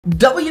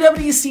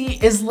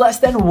WWDC is less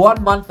than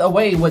 1 month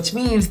away, which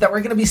means that we're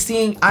going to be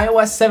seeing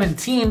iOS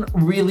 17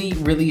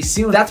 really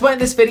soon. That's why in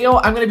this video,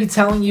 I'm going to be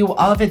telling you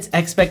all of its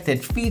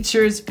expected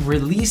features,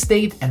 release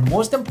date, and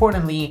most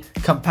importantly,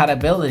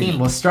 compatibility.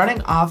 Well,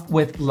 starting off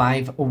with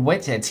live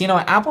widgets. You know,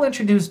 Apple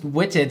introduced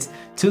widgets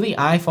to the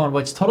iPhone,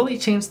 which totally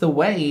changed the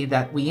way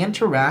that we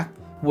interact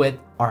with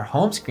our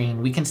home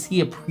screen. We can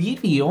see a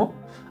preview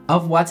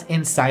of what's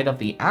inside of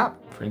the app.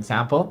 For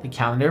example, the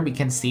calendar, we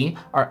can see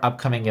our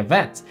upcoming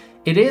events.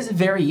 It is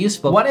very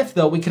useful. What if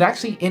though we could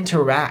actually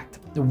interact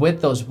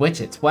with those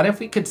widgets? What if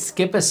we could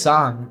skip a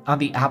song on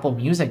the Apple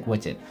Music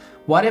widget?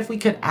 What if we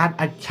could add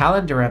a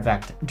calendar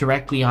event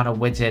directly on a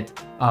widget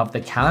of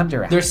the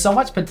calendar app? There's so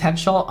much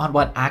potential on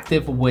what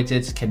active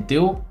widgets can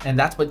do, and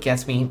that's what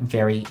gets me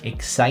very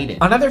excited.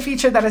 Another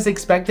feature that is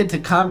expected to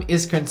come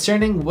is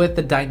concerning with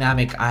the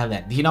dynamic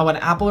island. You know, when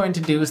Apple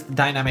introduced the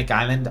dynamic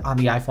island on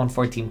the iPhone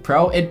 14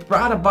 Pro, it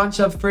brought a bunch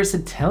of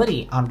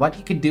versatility on what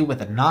you could do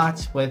with a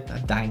notch with a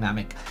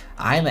dynamic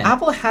island.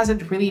 Apple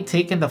hasn't really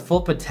taken the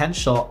full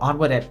potential on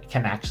what it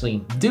can actually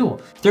do.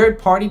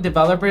 Third-party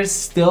developers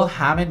still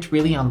haven't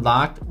really unlocked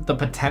the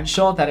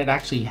potential that it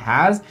actually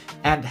has,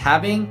 and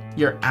having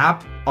your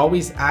app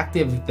always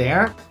active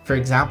there, for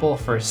example,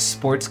 for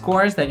sports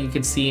scores that you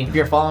could see if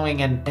you're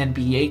following an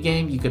NBA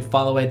game, you could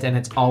follow it and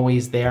it's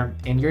always there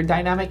in your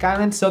dynamic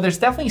island. So there's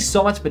definitely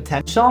so much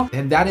potential,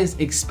 and that is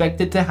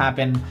expected to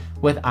happen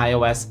with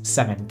iOS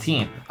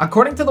 17.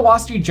 According to the Wall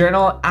Street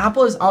Journal,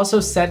 Apple is also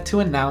set to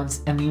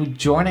announce a new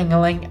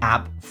journaling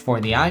app for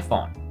the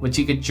iPhone, which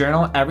you could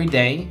journal every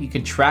day. You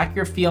could track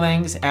your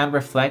feelings and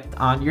reflect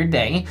on your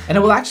day, and it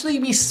will actually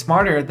be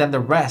smarter than the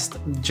rest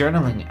of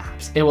journaling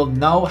apps. It will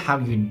know how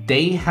your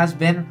day has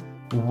been,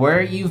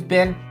 where you've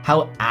been,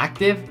 how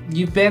active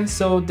you've been.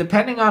 So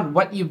depending on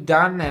what you've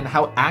done and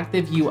how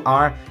active you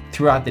are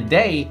throughout the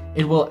day,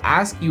 it will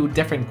ask you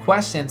different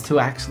questions to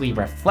actually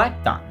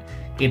reflect on.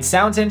 It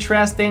sounds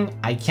interesting.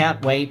 I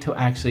can't wait to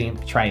actually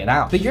try it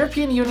out. The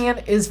European Union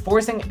is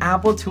forcing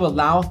Apple to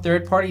allow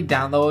third-party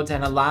downloads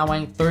and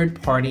allowing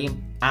third-party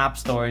app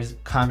stores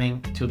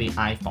coming to the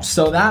iPhone.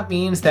 So that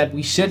means that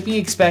we should be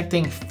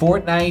expecting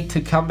Fortnite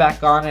to come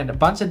back on and a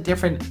bunch of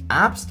different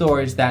app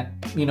stores that,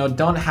 you know,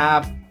 don't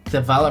have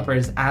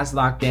developers as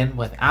locked in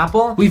with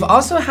Apple. We've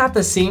also had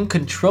the same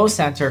control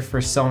center for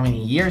so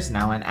many years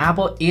now, and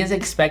Apple is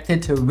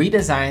expected to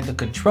redesign the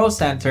control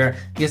center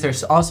because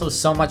there's also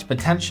so much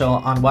potential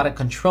on what a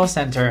control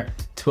center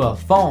to a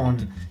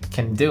phone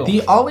can do.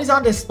 The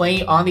always-on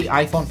display on the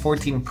iPhone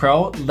 14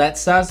 Pro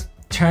lets us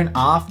turn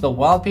off the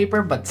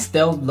wallpaper but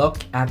still look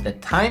at the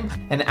time,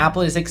 and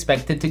Apple is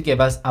expected to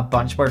give us a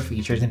bunch more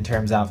features in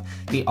terms of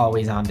the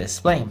always-on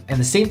display. And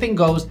the same thing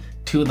goes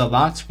to the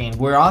lock screen.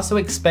 We're also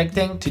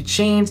expecting to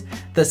change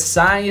the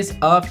size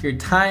of your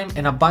time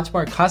and a bunch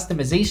more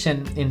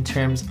customization in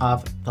terms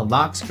of the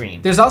lock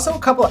screen. There's also a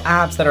couple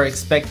apps that are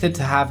expected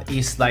to have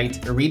a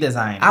slight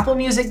redesign. Apple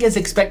Music is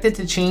expected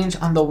to change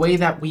on the way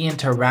that we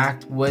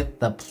interact with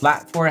the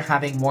platform,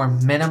 having more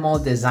minimal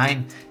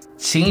design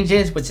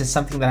changes, which is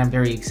something that I'm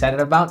very excited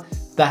about.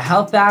 The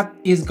Health app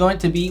is going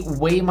to be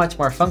way much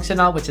more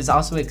functional, which is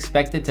also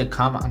expected to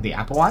come on the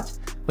Apple Watch,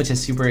 which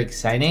is super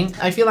exciting.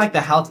 I feel like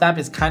the Health app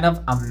is kind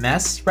of a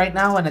mess right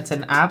now, and it's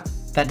an app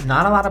that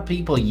not a lot of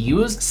people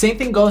use. Same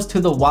thing goes to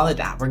the Wallet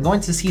app. We're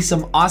going to see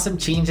some awesome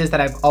changes that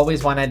I've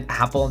always wanted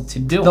Apple to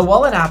do. The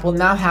Wallet app will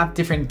now have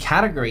different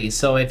categories.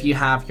 So if you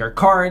have your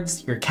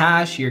cards, your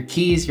cash, your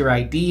keys, your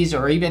IDs,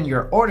 or even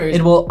your orders,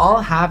 it will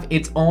all have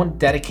its own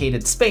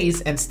dedicated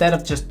space instead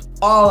of just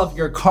all of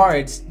your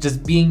cards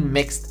just being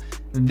mixed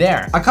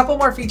there. A couple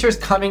more features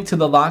coming to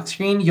the lock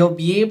screen. You'll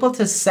be able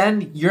to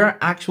send your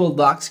actual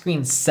lock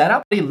screen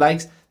setup. It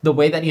likes the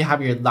way that you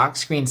have your lock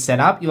screen set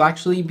up. You'll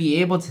actually be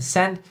able to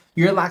send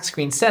your lock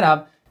screen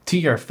setup to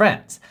your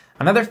friends.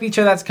 Another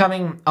feature that's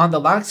coming on the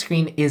lock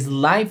screen is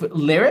live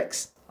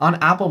lyrics on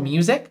Apple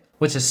Music,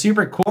 which is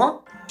super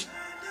cool.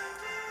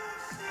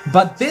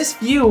 But this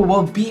view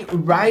will be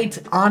right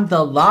on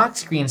the lock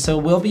screen, so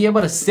we'll be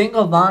able to sing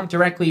along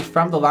directly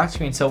from the lock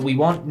screen, so we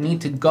won't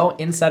need to go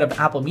inside of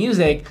Apple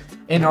Music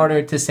in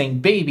order to sing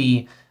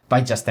Baby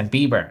by Justin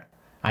Bieber.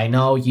 I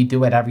know you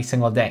do it every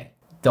single day.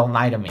 Don't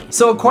lie to me.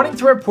 So according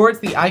to reports,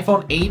 the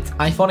iPhone 8,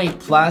 iPhone 8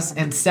 Plus,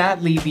 and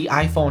sadly the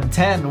iPhone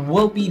 10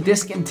 will be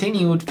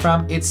discontinued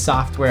from its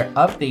software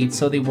update,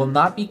 so they will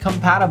not be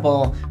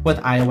compatible with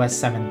iOS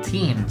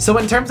 17. So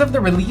in terms of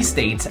the release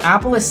dates,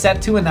 Apple is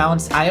set to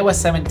announce iOS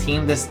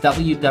 17 this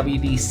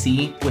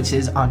WWDC, which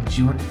is on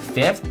June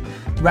 5th.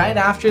 Right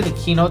after the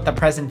keynote, the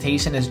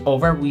presentation is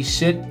over, we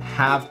should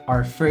have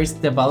our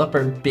first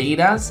developer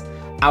betas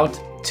out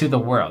to the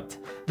world.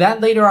 Then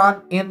later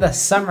on in the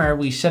summer,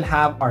 we should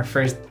have our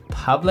first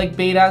public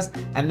betas.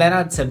 And then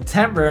in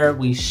September,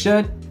 we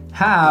should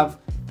have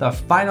the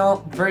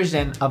final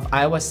version of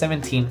iOS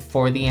 17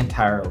 for the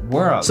entire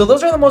world. So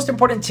those are the most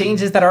important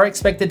changes that are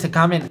expected to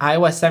come in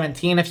iOS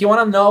 17. If you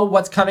want to know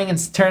what's coming in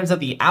terms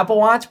of the Apple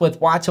Watch with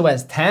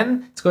watchOS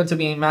 10, it's going to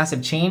be a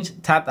massive change.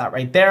 Tap that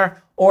right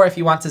there. Or if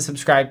you want to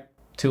subscribe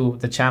to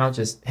the channel,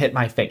 just hit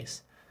my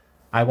face.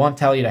 I won't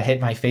tell you to hit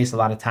my face a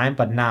lot of time,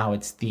 but now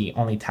it's the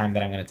only time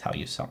that I'm going to tell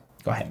you. So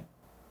go ahead,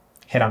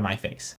 hit on my face.